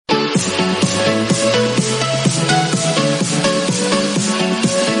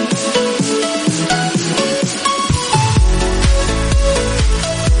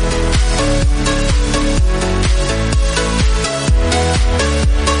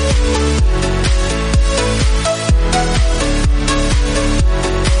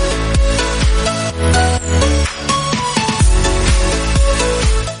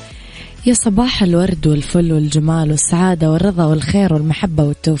يا صباح الورد والفل والجمال والسعادة والرضا والخير والمحبة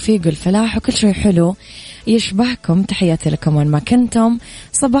والتوفيق والفلاح وكل شيء حلو يشبهكم. تحياتي لكم وين ما كنتم،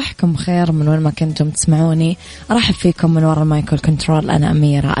 صباحكم خير من وين ما كنتم تسمعوني. أرحب فيكم من وراء المايكل كنترول، أنا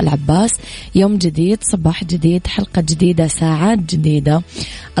أميرة العباس. يوم جديد، صباح جديد، حلقة جديدة، ساعات جديدة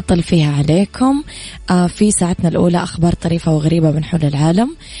أطل فيها عليكم. في ساعتنا الأولى أخبار طريفة وغريبة من حول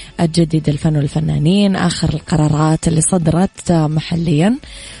العالم، الجديد، الفن والفنانين، آخر القرارات اللي صدرت محليا.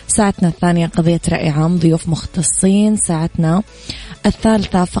 ساعتنا الثانية قضية رأي عام، ضيوف مختصين. ساعتنا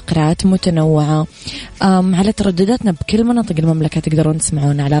الثالثة فقرات متنوعة على تردداتنا بكل مناطق المملكة. تقدرون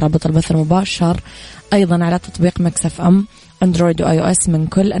تسمعونا على رابط البث المباشر، أيضا على تطبيق مكس اف ام اندرويد واي او اس من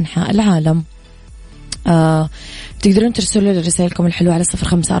كل أنحاء العالم. تقدرون ترسلوا لي رسائلكم الحلوة على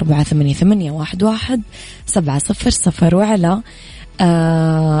 0548811700 وعلى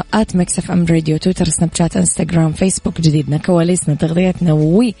آت ميكس اف ام راديو، تويتر، سناب شات، انستغرام، فيسبوك. جديدنا، كواليسنا، تغذيتنا،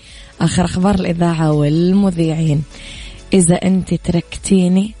 وآخر أخبار الإذاعة والمذيعين. إذا أنت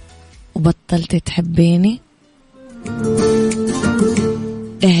تركتيني وبطلتي تحبيني،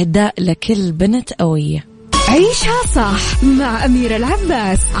 إهداء لكل بنت قوية. عيشها صح مع أميرة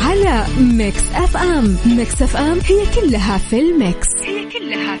العباس على ميكس اف ام. ميكس اف ام هي كلها في الميكس، هي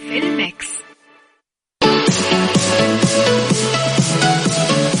كلها في الميكس.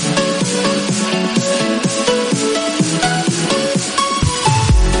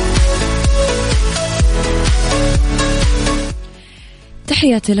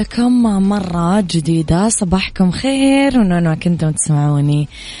 تحياتي لكم مرة جديدة، صباحكم خير وين ما كنتم تسمعوني.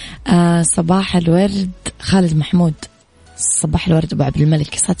 صباح الورد خالد محمود، صباح الورد أبو عبد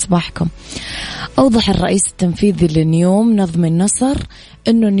الملك، يسعد صباحكم. أوضح الرئيس التنفيذي لنيوم نظم النصر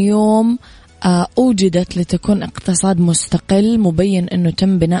أنه نيوم أوجدت لتكون اقتصاد مستقل، مبين أنه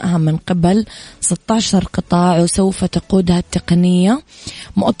تم بنائها من قبل 16 قطاع وسوف تقودها التقنية.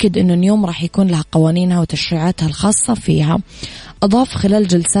 مؤكد أنه نيوم راح يكون لها قوانينها وتشريعاتها الخاصة فيها. أضاف خلال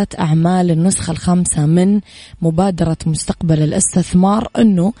جلسات أعمال النسخة الخامسة من مبادرة مستقبل الاستثمار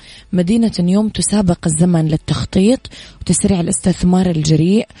أنه مدينة نيوم تسابق الزمن للتخطيط وتسريع الاستثمار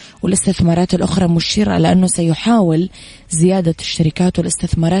الجريء والاستثمارات الأخرى، مشيرة إلى أنه سيحاول زيادة الشركات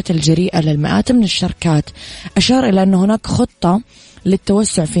والاستثمارات الجريئة للمئات من الشركات. أشار إلى أن هناك خطة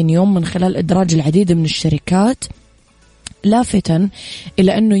للتوسع في نيوم من خلال إدراج العديد من الشركات، لافتا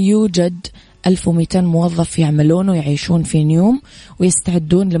إلى أنه يوجد 1200 موظف يعملون ويعيشون في نيوم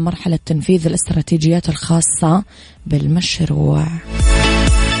ويستعدون لمرحلة تنفيذ الاستراتيجيات الخاصة بالمشروع.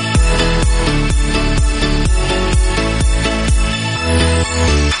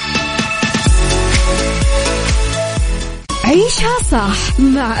 عيشها صح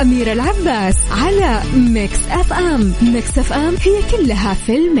مع أميرة العباس على ميكس اف ام. ميكس اف ام هي كلها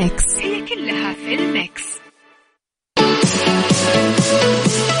في الميكس، هي كلها في الميكس.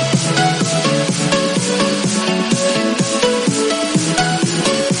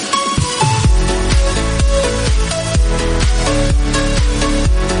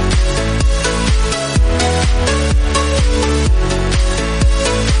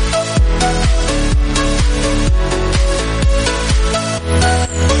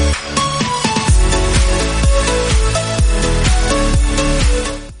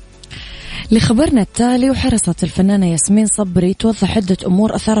 لخبرنا التالي، وحرصت الفنانة ياسمين صبري توضح عدة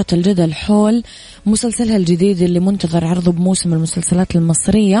أمور أثارت الجدل حول مسلسلها الجديد اللي منتظر عرضه بموسم المسلسلات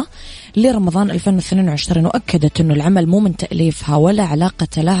المصرية لرمضان 2022، وأكدت أنه العمل مو من تأليفها ولا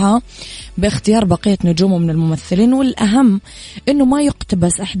علاقة لها باختيار بقية نجومه من الممثلين، والأهم أنه ما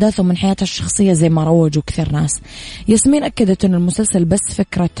يقتبس أحداثه من حياتها الشخصية زي ما روجوا كثير ناس. ياسمين أكدت أن المسلسل بس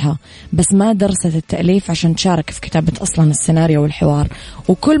فكرتها، بس ما درست التأليف عشان تشارك في كتابة أصلا السيناريو والحوار،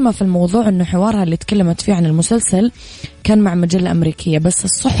 وكل ما في الموضوع أنه حوارها اللي تكلمت فيه عن المسلسل كان مع مجلة أمريكية، بس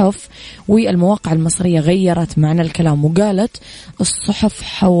الصحف والمواقع المصرية غيرت معنى الكلام وقالت الصحف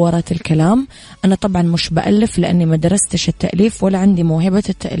حورت الكلام. أنا طبعا مش بألف لأني ما درستش التأليف ولا عندي موهبة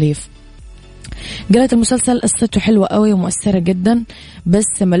التأليف. قالت المسلسل قصته حلوة قوي ومؤثرة جدا،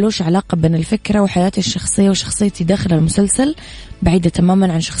 بس ملوش علاقة بين الفكرة وحياتي الشخصية وشخصيتي داخل المسلسل بعيدة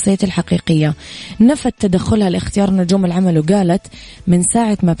تماما عن شخصيتي الحقيقية. نفت تدخلها لاختيار نجوم العمل وقالت من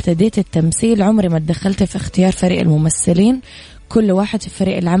ساعة ما ابتديت التمثيل عمري ما تدخلت في اختيار فريق الممثلين، كل واحد في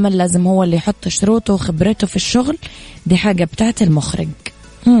فريق العمل لازم هو اللي يحط شروطه وخبرته في الشغل، دي حاجة بتاعت المخرج.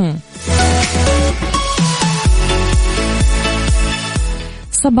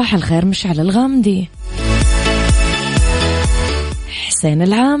 صباح الخير مشعل الغامدي، حسين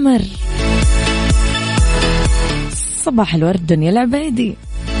العامر، صباح الورد دنيا العبيدي.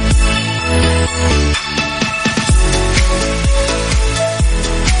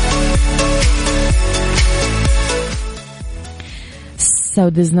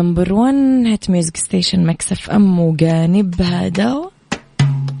 سعوديز نمبر 1 هات ميوزك ستيشن ميكس اف ام وجانب هذا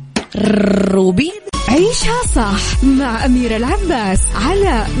روبي. عيشها صح مع أميرة العباس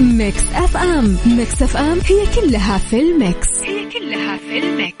على ميكس اف ام. ميكس اف ام هي كلها في الميكس.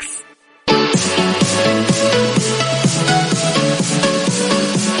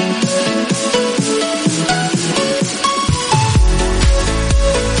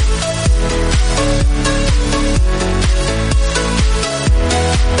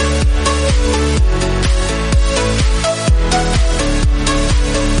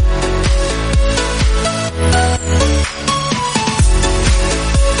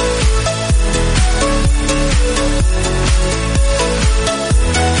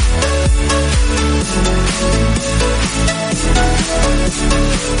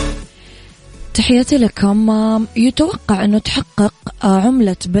 تحياتي لكم. يتوقع أنه تحقق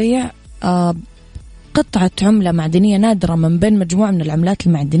عملة بيع قطعة عملة معدنية نادرة من بين مجموعة من العملات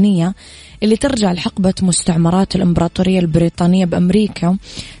المعدنية اللي ترجع لحقبة مستعمرات الإمبراطورية البريطانية بأمريكا،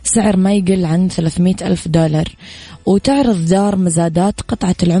 سعر ما يقل عن $300,000. وتعرض دار مزادات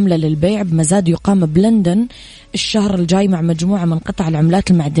قطعة العملة للبيع بمزاد يقام بلندن الشهر الجاي مع مجموعة من قطع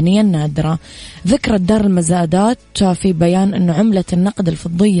العملات المعدنية النادرة. ذكرت دار المزادات في بيان أنه عملة النقد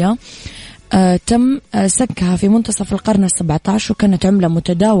الفضية تم سكها في منتصف القرن ال17 وكانت عملة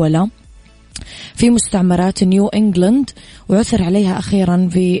متداولة في مستعمرات نيو إنجلند، وعثر عليها أخيرا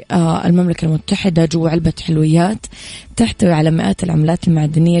في المملكة المتحدة جوا علبة حلويات تحتوي على مئات العملات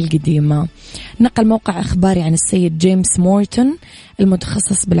المعدنية القديمة. نقل موقع إخباري عن السيد جيمس مورتون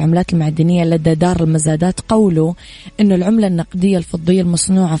المتخصص بالعملات المعدنية لدى دار المزادات قوله إنه العملة النقدية الفضية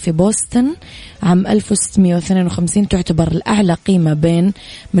المصنوعة في بوسطن عام 1652 تعتبر الأعلى قيمة بين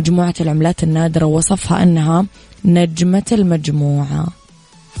مجموعة العملات النادرة، ووصفها أنها نجمة المجموعة.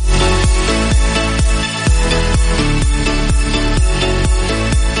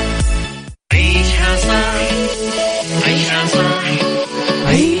 عيشها صح عيشها صح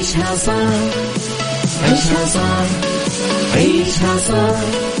عيشها صح عيشها صح عيشها صح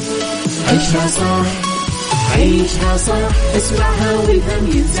عيشها صح عيشها صح اسمعها والهم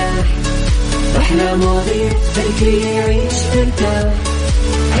ينزاح، أحلى مواضيع الكل يعيش مرتاح.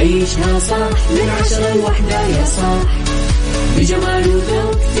 عيشها صح من 10 ل1 يا صاح، بجمال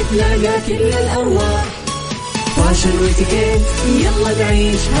وذوق تتلاقى كل الأرواح. فاشل واتيكيت يلا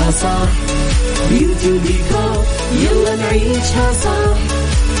نعيشها صح، بيوتي وديكور يلا نعيشها صح.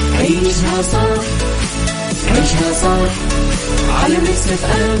 عيشها صح عيشها صح على ميكس اف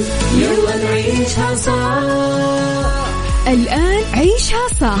ام يلا نعيشها صح. الآن عيشها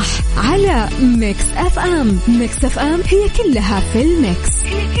صح على ميكس اف ام. ميكس اف ام هي كلها في الميكس.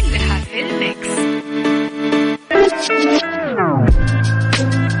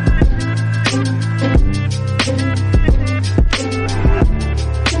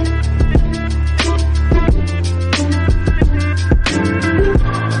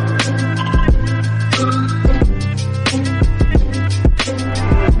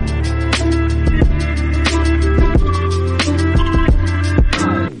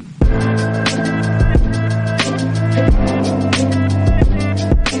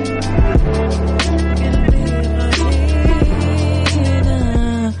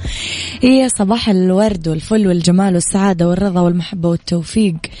 هي صباح الورد والفل والجمال والسعادة والرضا والمحبة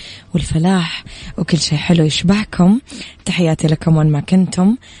والتوفيق والفلاح وكل شيء حلو يشبعكم. تحياتي لكم وين ما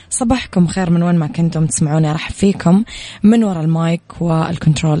كنتم، صباحكم خير من وين ما كنتم تسمعوني. أرحب فيكم من وراء المايك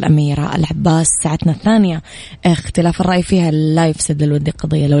والكنترول أميرة العباس. ساعتنا الثانية اختلاف الرأي فيها لا يفسد للود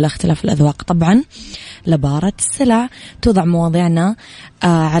قضية، لولا اختلاف الأذواق طبعا لبارة السلع. توضع مواضيعنا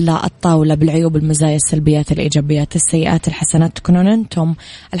على الطاولة بالعيوب المزايا السلبيات الإيجابيات السيئات الحسنات، تكونون أنتم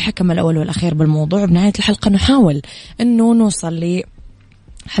الحكم الأول والأخير بالموضوع. بنهاية الحلقة نحاول أنه نوصل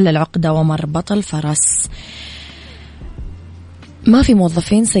لحل العقدة ومربط الفرس. ما في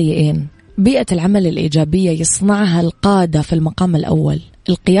موظفين سيئين، بيئة العمل الإيجابية يصنعها القادة في المقام الأول.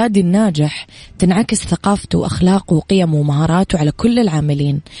 القيادي الناجح تنعكس ثقافته وأخلاقه وقيمه ومهاراته على كل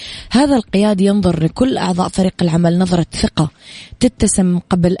العاملين. هذا القيادي ينظر لكل أعضاء فريق العمل نظرة ثقة تتسم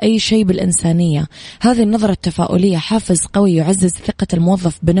قبل أي شيء بالإنسانية. هذه النظرة التفاؤلية حافز قوي يعزز ثقة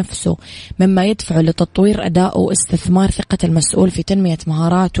الموظف بنفسه، مما يدفع لتطوير أدائه واستثمار ثقة المسؤول في تنمية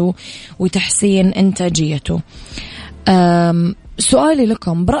مهاراته وتحسين إنتاجيته. سؤالي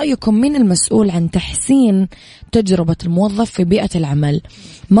لكم، برأيكم مين المسؤول عن تحسين تجربة الموظف في بيئة العمل؟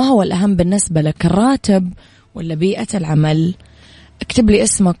 ما هو الأهم بالنسبة لك، الراتب ولا بيئة العمل؟ اكتب لي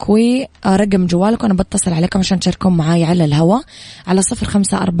اسمك ورقم جوالك وأنا بتصل عليكم عشان تشاركون معاي على الهواء على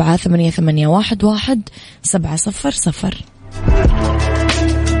 0548811700.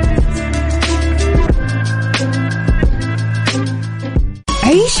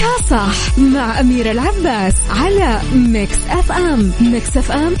 عيشها صح مع أميرة العباس على ميكس أف أم. ميكس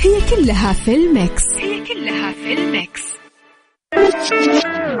أف أم هي كلها في الميكس.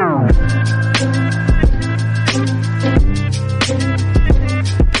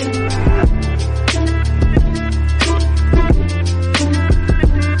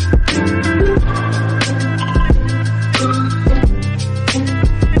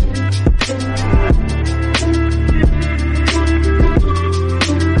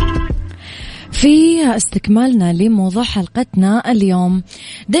 في استكمالنا لموضوع حلقتنا اليوم،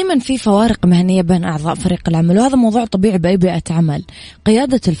 دايما في فوارق مهنية بين أعضاء فريق العمل، وهذا موضوع طبيعي بأي بيئة عمل.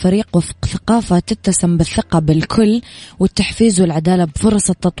 قيادة الفريق وفق ثقافة تتسم بالثقة بالكل والتحفيز والعدالة بفرص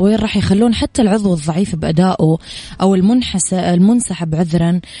التطوير راح يخلون حتى العضو الضعيف بأدائه أو المنسحب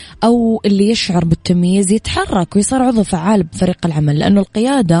عذرا أو اللي يشعر بالتمييز يتحرك ويصير عضو فعال بفريق العمل، لأنه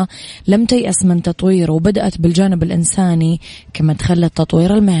القيادة لم تيأس من تطويره وبدأت بالجانب الإنساني كما تخلى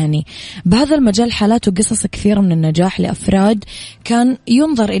التطوير المهني. بهذا المجال حالات وقصص كثيرة من النجاح لأفراد كان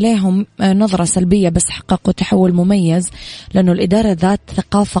ينظر إليهم نظرة سلبية بس حققوا تحول مميز، لأنه الإدارة ذات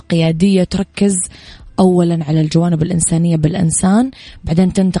ثقافة قيادية تركز أولا على الجوانب الإنسانية بالإنسان،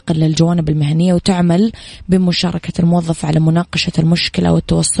 بعدين تنتقل للجوانب المهنية وتعمل بمشاركة الموظف على مناقشة المشكلة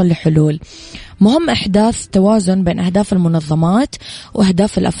والتوصل لحلول. مهم إحداث توازن بين أهداف المنظمات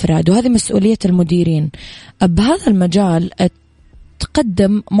وأهداف الأفراد، وهذه مسؤولية المديرين. بهذا المجال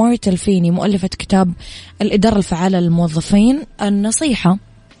تقدم مارتل فيني مؤلفة كتاب الإدارة الفعالة للموظفين النصيحة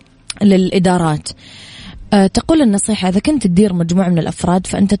للإدارات. تقول النصيحة: إذا كنت تدير مجموعة من الأفراد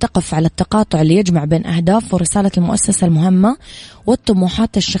فأنت تقف على التقاطع اللي يجمع بين أهداف ورسالة المؤسسة المهمة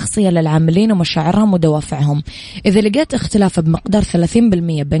والطموحات الشخصية للعاملين ومشاعرهم ودوافعهم. إذا لقيت اختلاف بمقدار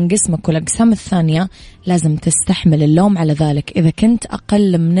 30% بين قسمك والأقسام الثانية لازم تستحمل اللوم على ذلك إذا كنت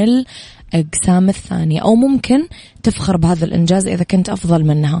أقل من الأقسام الثانية، أو ممكن تفخر بهذا الإنجاز إذا كنت أفضل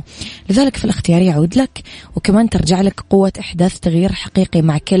منها. لذلك في الاختيار يعود لك، وكمان ترجع لك قوة إحداث تغيير حقيقي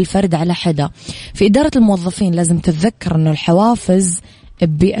مع كل فرد على حدة. في إدارة الموظفين لازم تتذكر أنه الحوافز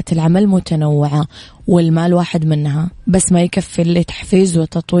ببيئة العمل متنوعة والمال واحد منها، بس ما يكفي لتحفيز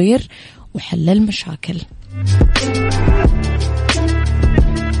وتطوير وحل المشاكل.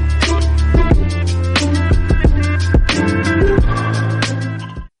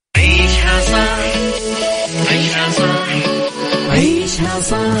 عيشها صح، عيشها صح، عيشها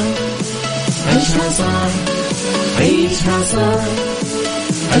صح، عيشها صح، عيشها صح،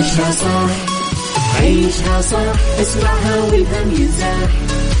 عيشها صح، عيشها صح، اسمعها والهم ينزاح،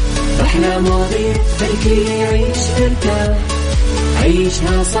 أحلى مواضيع خلي يعيش مرتاح.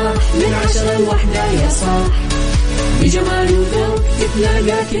 عيشها صح من 10 ل1 يا صاح، بجمال وذوق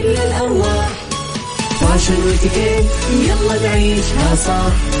تتلاقى كل الأرواح، فاشل واتيكيت يلا نعيشها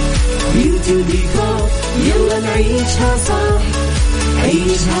صح، بيوتي وديكور يلا نعيشها صح،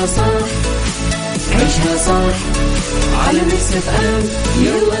 عيشها صح، عيشها صح، على ميكس اف ام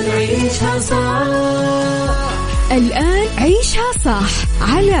يلا نعيشها صح. الآن عيشها صح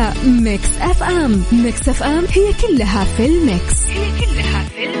على ميكس أف أم. ميكس أف أم هي كلها في الميكس.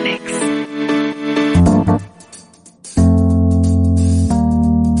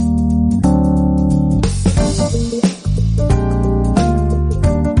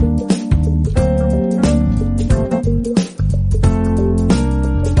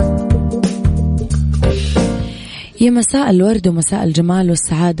 يا مساء الورد ومساء الجمال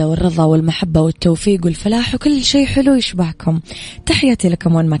والسعادة والرضا والمحبة والتوفيق والفلاح وكل شيء حلو يشبهكم. تحياتي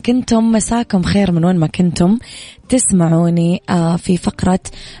لكم وين ما كنتم، مساكم خير من وين ما كنتم تسمعوني. في فقرة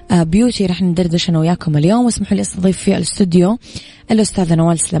بيوتي رح ندردش أنا وياكم اليوم، واسمحوا لي أستضيف في الاستوديو الأستاذة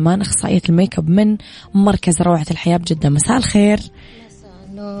نوال سليمان، أخصائية الميك اب من مركز روعة الحياة بجدة. مساء الخير. مساء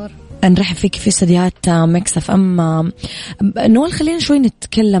النور. نرحب فيك في استديوهات ميكس اف ام. نوال، خلينا شوي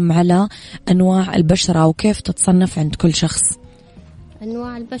نتكلم على أنواع البشرة وكيف تتصنف عند كل شخص.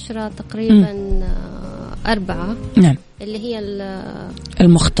 أنواع البشرة تقريبا 4. نعم. اللي هي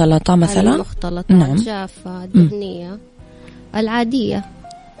المختلطة مثلا. المختلطة، نعم. الجافة، الدهنية، العادية.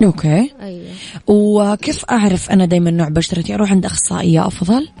 أوكي. أيوة. وكيف أعرف أنا دايما نوع بشرتي؟ أروح عند أخصائية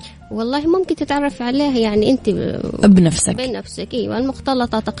أفضل؟ والله ممكن تتعرف عليها يعني أنت بنفسك. أيوة.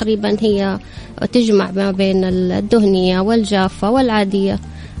 المختلطة تقريبا هي تجمع ما بين الدهنية والجافة والعادية.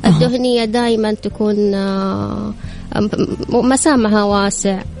 الدهنية دائما تكون مسامها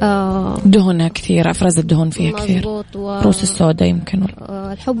واسع، دهنها كثير، أفراز الدهن فيها كثير، روس السوداء يمكن،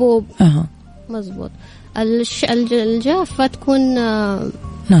 الحبوب. مزبوط. الجافة تكون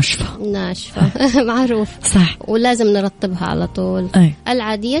ناشفة معروف صح. ولازم نرطبها على طول.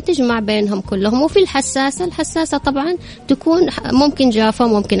 العادية تجمع بينهم كلهم. وفي الحساسة طبعا تكون ممكن جافة،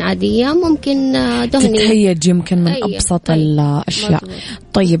 ممكن عادية، ممكن دهنية، تتهيج يمكن من أبسط الأشياء.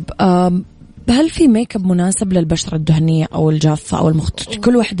 طيب هل في ميك اب مناسب للبشرة الدهنية أو الجافة أو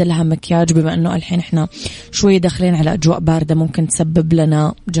كل واحدة لها مكياج، بما أنه الحين إحنا شوية داخلين على أجواء باردة ممكن تسبب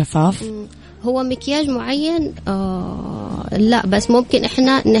لنا جفاف؟ هو مكياج معين لا، بس ممكن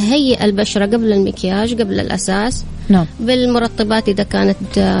إحنا نهيئ البشرة قبل المكياج، قبل الأساس. نعم. بالمرطبات إذا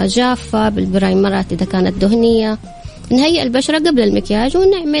كانت جافة، بالبرايمرات إذا كانت دهنية، نهيئ البشرة قبل المكياج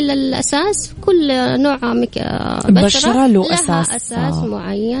ونعمل الأساس. كل نوع بشرة له أساس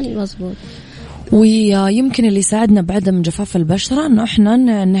معين. مظبوط. ويمكن اللي يساعدنا بعدم جفاف البشرة أنه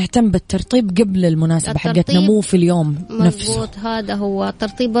إحنا نهتم بالترطيب قبل المناسبة حقتنا، مو في اليوم نفسه. مظبوط. هذا هو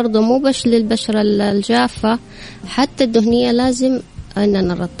الترطيب برضه، مو بس للبشرة الجافة، حتى الدهنية لازم أننا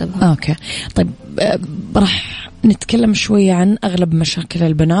نرطبها. أوكي. طيب راح نتكلم شوية عن أغلب مشاكل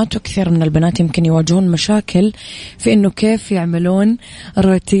البنات، وكثير من البنات يمكن يواجهون مشاكل في إنه كيف يعملون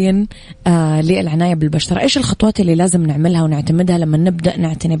روتين للعناية بالبشرة. إيش الخطوات اللي لازم نعملها ونعتمدها لما نبدأ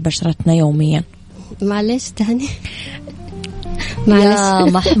نعتني ببشرتنا يوميا؟ معلش تاني.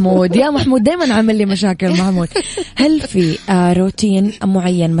 يا محمود دايما عامل لي مشاكل محمود. هل في روتين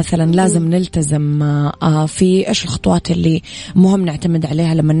معين مثلا لازم نلتزم في؟ إيش الخطوات اللي مهم نعتمد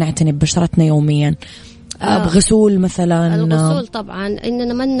عليها لما نعتني ببشرتنا يوميا؟ بغسول مثلا. الغسول طبعا،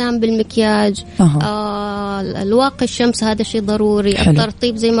 إننا ما ننام بالمكياج. الواقي الشمس هذا شيء ضروري.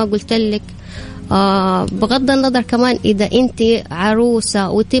 الترطيب زي ما قلت لك. بغض النظر كمان إذا أنت عروسة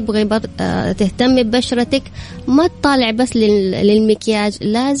وتبغي تهتمي ببشرتك، ما تطالع بس للمكياج،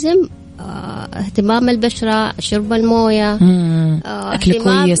 لازم اهتمام البشرة، شرب الموية، أكل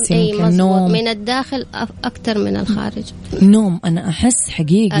كويس، يمكن نوم من الداخل أكتر من الخارج. نوم أنا أحس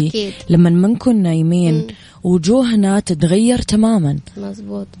حقيقي أكيد. لما ما نكون نايمين وجوهنا تتغير تماما.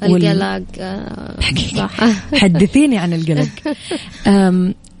 مظبوط. القلق صح. حدثيني عن القلق.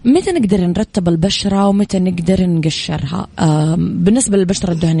 متى نقدر نرتب البشرة ومتى نقدر نقشرها؟ بالنسبة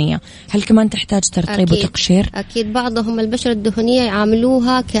للبشرة الدهنية هل كمان تحتاج ترطيب وتقشير؟ أكيد. بعضهم البشرة الدهنية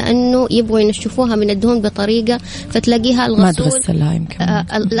يعاملوها كأنه يبغوا ينشفوها من الدهون بطريقة، فتلاقيها الغسول ما تغسلها يمكن.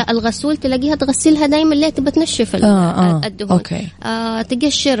 لا، الغسول تلاقيها تغسلها دايما اللي تبى تنشف الدهون. أوكي.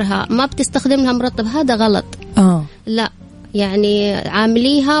 تقشرها، ما بتستخدم لها مرطب، هذا غلط. لا، يعني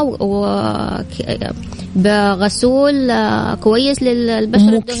عامليها بغسول كويس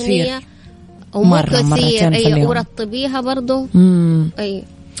للبشرة الدهنية، مرتين في اليوم. ورطبيها برضو. أي.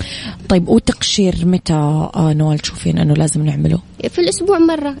 طيب وتقشير متى نوال تشوفين أنه لازم نعمله؟ في الأسبوع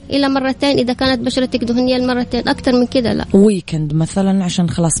مرة إلى مرتين إذا كانت بشرتك دهنية، المرتين. أكتر من كده لا. ويكند مثلا عشان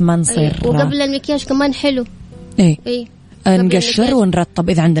خلاص ما نصير. وقبل المكياج كمان حلو. أي. نقشر ونرطب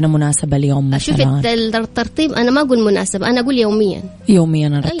إذا عندنا مناسبة اليوم مثلا. شوف الترطيب أنا ما أقول مناسبة، أنا أقول يوميا أيوة،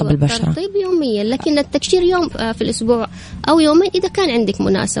 نرطب البشرة. ترطيب يوميا، لكن التقشير يوم في الأسبوع أو يومين إذا كان عندك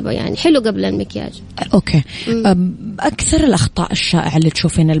مناسبة، يعني حلو قبل المكياج. أوكي. أكثر الأخطاء الشائعة اللي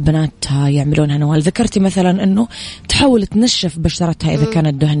تشوفين البنات يعملونها نوال، ذكرتي مثلا أنه تحاول تنشف بشرتها إذا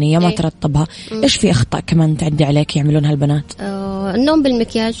كانت دهنية، ما ترطبها. إيش في أخطاء كمان تعدي عليك يعملونها البنات؟ النوم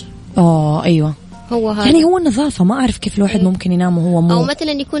بالمكياج. أيوة. يعني هو النظافة، ما أعرف كيف الواحد ممكن ينام وهو مو. أو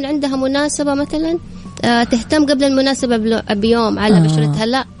مثلا يكون عندها مناسبة مثلا تهتم قبل المناسبة بيوم على بشرتها.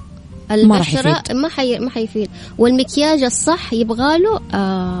 لا، البشرة ما حيفيد. والمكياج الصح يبغاله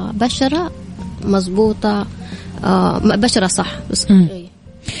بشرة مزبوطة، بشرة صح.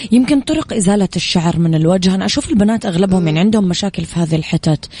 يمكن طرق إزالة الشعر من الوجه، أنا أشوف البنات أغلبهم يعني عندهم مشاكل في هذه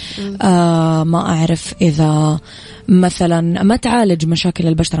الحتت. ما أعرف إذا مثلا ما تعالج مشاكل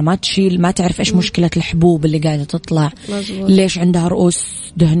البشرة، ما تشيل، ما تعرف إيش مشكلة الحبوب اللي قاعدة تطلع. مزبوط. ليش عندها رؤوس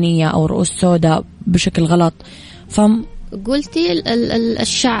دهنية أو رؤوس سوداء بشكل غلط. قلتي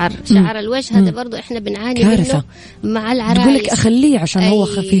شعر الوجه هذا برضو احنا بنعاني منه مع العرايس. تقولك أخليه عشان هو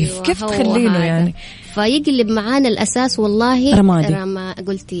خفيف. كيف تخلينه يعني؟ فيقلب معانا الأساس والله رمادي.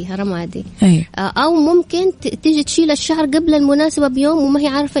 قلتيها رمادي. أي. أو ممكن تيجي تشيل الشعر قبل المناسبة بيوم وما هي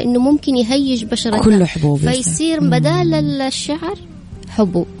عارفة إنه ممكن يهيج بشرتها كله حبوب، فيصير بدال الشعر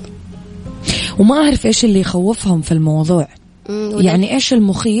حبوب. وما أعرف إيش اللي يخوفهم في الموضوع. يعني إيش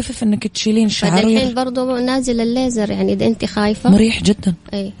المخيف في إنك تشيلين شعر؟ الحين برضو نازل الليزر، يعني إذا أنت خايفة مريح جدا.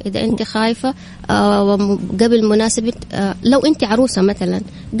 أي إذا أنت خايفة قبل مناسبة، لو أنت عروسة مثلا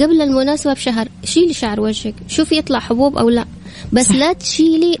قبل المناسبة بشهر شيلي شعر وجهك، شوفي يطلع حبوب أو لا. بس صح. لا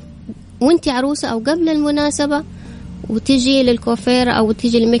تشيلي وأنت عروسة أو قبل المناسبة وتيجي للكوفيرة أو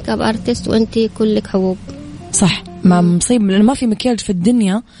تيجي للميك اب ارتست وأنت كلك حبوب. صح. ما مصيب لأنه ما في مكياج في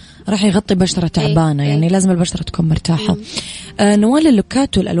الدنيا راح يغطي بشرة تعبانة. يعني لازم البشرة تكون مرتاحة. نوال،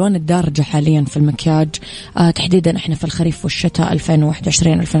 اللوكات والألوان الدارجة حاليا في المكياج تحديدا احنا في الخريف والشتاء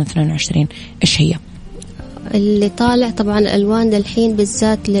 2021-2022 ايش هي؟ اللي طالع طبعا الألوان الحين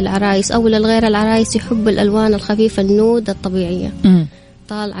بالذات للعرايس أو للغير العرايس يحب الألوان الخفيفة النود الطبيعية.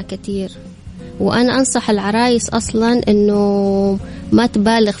 طالعة كتير. وأنا أنصح العرايس أصلا إنه ما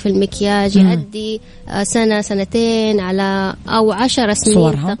تبالغ مكياج، يعدي سنة سنتين على أو 10 سنين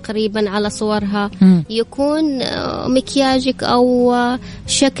صورها. تقريبا على صورها يكون مكياجك أو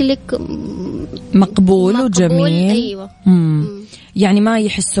شكلك مقبول وجميل. أيوة. يعني ما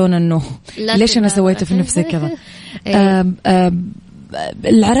يحسون أنه ليش أنا سويته في نفسي كذا.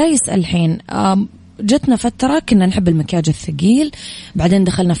 العرايس الحين جتنا فترة كنا نحب المكياج الثقيل، بعدين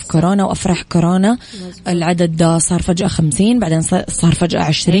دخلنا في كورونا وأفراح كورونا العدد صار فجأة 50، بعدين صار فجأة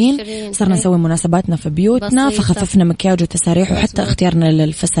 20. صرنا نسوي مناسباتنا في بيوتنا فخففنا مكياج وتساريح وحتى اختيارنا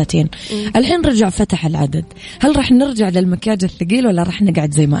للفساتين. الحين رجع فتح العدد. هل راح نرجع للمكياج الثقيل ولا راح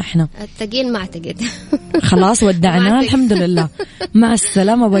نقعد زي ما احنا؟ الثقيل ما اعتقد. خلاص ودعنا الحمد لله، مع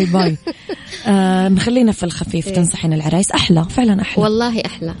السلامة، باي باي. نخلينا في الخفيف. تنصحين العرايس؟ أحلى فعلا، أحلى والله،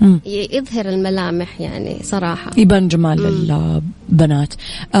 أحلى. يظهر الملامح يعني صراحة، يبان جمال البنات.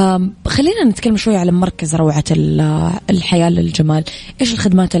 خلينا نتكلم شوي على مركز روعة الحياة للجمال. إيش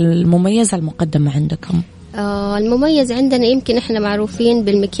الخدمات المميزة المقدمة عندكم؟ المميز عندنا يمكن إحنا معروفين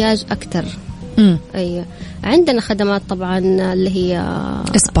بالمكياج أكتر. أيوة، عندنا خدمات طبعا اللي هي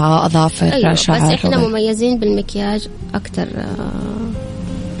سبا، أظافر، أيوة. شعر، بس إحنا مميزين بالمكياج أكتر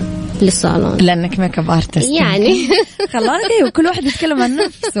للصالون لأنك ميك اب ارتست يعني. خلاص، وكل واحد يتكلم عن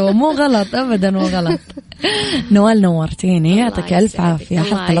نفسه، مو غلط أبدا، مو غلط. نوال نورتيني، يعطيك ألف عافية.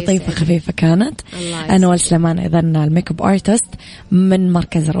 حلقة لطيفة خفيفة كانت. أنا نوال سليمان، أيضا الميك اب ارتست من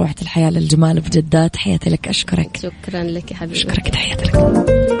مركز روعة الحياة للجمال بجدة. تحياتي لك، أشكرك. شكرا لك يا حبيبي. أشكرك، تحياتي لك.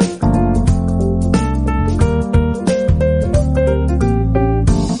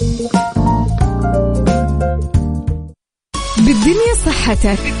 بالدنيا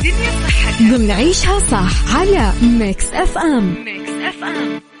صحتك ضمن عيشها صح على ميكس اف ام.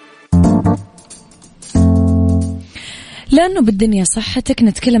 لأنه بالدنيا صحتك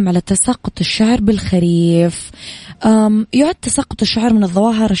نتكلم على تساقط الشعر بالخريف. يعد تساقط الشعر من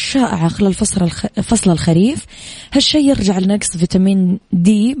الظواهر الشائعة خلال فصل الخريف. هالشيء يرجع لنقص فيتامين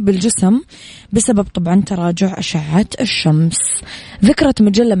دي بالجسم بسبب طبعا تراجع أشعة الشمس. ذكرت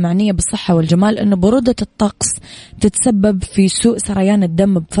مجلة معنية بالصحة والجمال أن برودة الطقس تتسبب في سوء سريان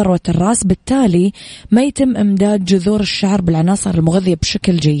الدم بفروة الرأس، بالتالي ما يتم إمداد جذور الشعر بالعناصر المغذية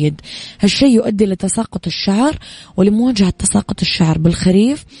بشكل جيد. هالشيء يؤدي لتساقط الشعر. ولمواجهة تساقط الشعر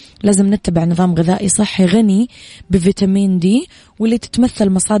بالخريف لازم نتبع نظام غذائي صحي غني بفيتامين دي، واللي تتمثل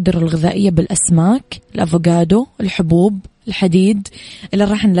مصادر الغذائية بالأسماك، الأفوكادو، الحبوب، الحديد اللي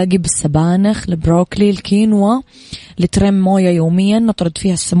راح نلاقيه بالسبانخ، البروكلي، الكينوا، لترم موية يوميا نطرد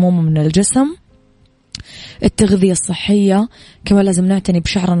فيها السموم من الجسم. التغذية الصحية كمان لازم نعتني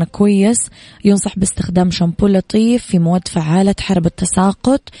بشعرنا كويس. ينصح باستخدام شامبو لطيف في مواد فعالة تحارب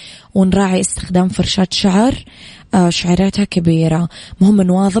التساقط، ونراعي استخدام فرشات شعر شعيراتها كبيرة. مهم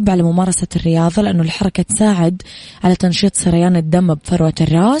نواظب على ممارسة الرياضة لأنه الحركة تساعد على تنشيط سريان الدم بفروة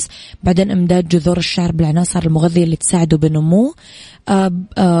الرأس. بعدين إمداد جذور الشعر بالعناصر المغذية اللي تساعده بنمو.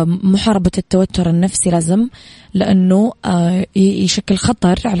 محاربة التوتر النفسي لازم، لأنه يشكل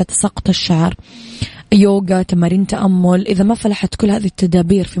خطر على تساقط الشعر. يوغا، تمارين تأمل. إذا ما فلحت كل هذه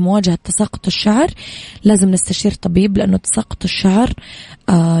التدابير في مواجهة تساقط الشعر لازم نستشير طبيب، لأنه تساقط الشعر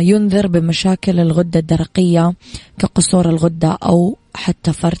ينذر بمشاكل الغدة الدرقية كقصور الغدة أو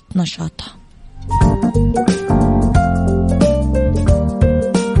حتى فرط نشاطها.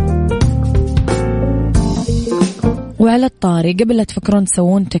 وعلى الطاري، قبل لا تفكرون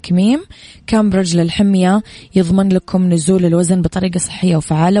تسوون تكميم، كامبريدج للحمية يضمن لكم نزول الوزن بطريقة صحية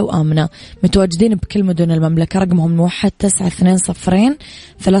وفعالة وآمنة. متواجدين بكل مدن المملكة. رقمهم موحد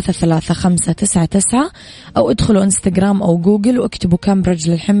 9203335599، أو ادخلوا انستغرام أو جوجل واكتبوا كامبريدج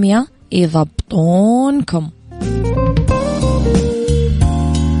للحمية يضبطونكم.